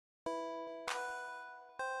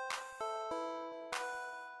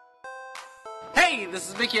Hey, this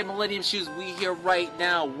is Mickey at Millennium Shoes. We here right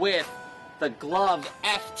now with the glove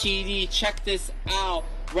FTD. Check this out.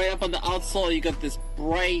 Right up on the outsole, you got this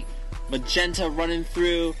bright magenta running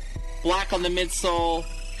through, black on the midsole,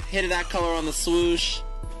 hit of that color on the swoosh,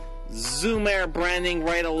 Zoom Air branding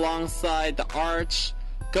right alongside the arch.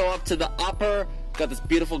 Go up to the upper, got this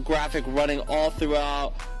beautiful graphic running all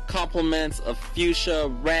throughout, complements of fuchsia,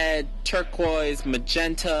 red, turquoise,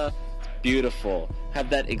 magenta. Beautiful.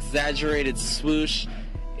 Have that exaggerated swoosh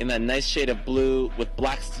in that nice shade of blue with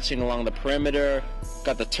black stitching along the perimeter.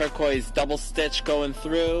 Got the turquoise double stitch going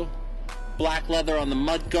through. Black leather on the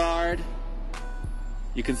mud guard.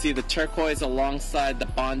 You can see the turquoise alongside the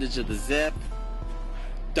bondage of the zip.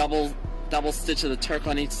 Double stitch of the turk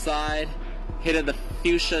on each side. Hit of the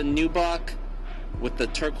fuchsia nubuck with the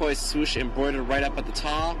turquoise swoosh embroidered right up at the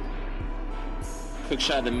top. Quick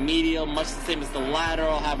shot of the medial, much the same as the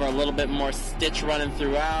lateral. Have a little bit more stitch running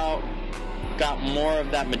throughout. Got more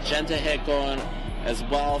of that magenta hit going as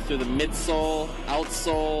well through the midsole,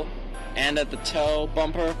 outsole, and at the toe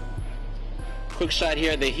bumper. Quick shot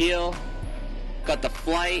here at the heel. Got the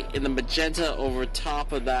flight in the magenta over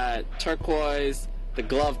top of that turquoise. The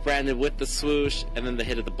glove branded with the swoosh, and then the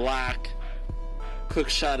hit of the black. Quick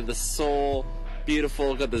shot of the sole.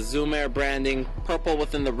 Beautiful. Got the Zoom Air branding. Purple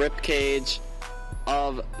within the rib cage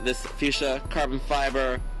of this fuchsia carbon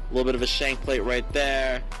fiber. A little bit of a shank plate right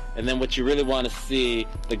there. And then what you really want to see,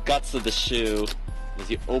 the guts of the shoe, is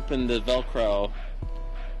you open the Velcro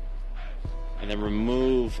and then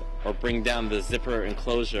remove or bring down the zipper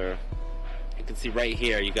enclosure. You can see right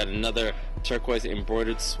here you got another turquoise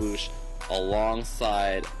embroidered swoosh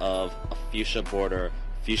alongside of a fuchsia border,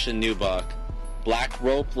 fuchsia nubuck, black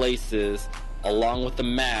rope laces along with the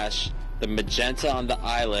mesh, the magenta on the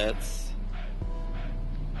eyelets,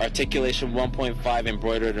 articulation 1.5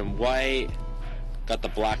 embroidered in white. Got the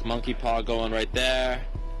black monkey paw going right there.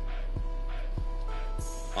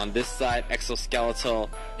 On this side, exoskeletal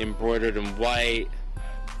embroidered in white,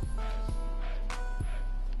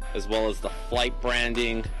 as well as the flight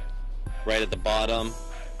branding right at the bottom.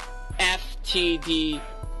 FTD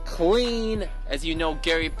clean. As you know,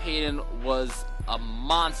 Gary Payton was a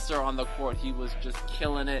monster on the court. He was just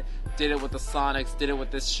killing it. Did it with the Sonics, did it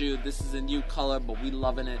with this shoe. This is a new color, but we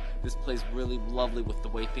loving it. This plays really lovely with the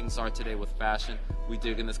way things are today with fashion. We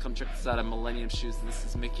digging this. Come check us out at Millennium Shoes. This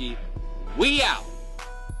is Mickey. We out!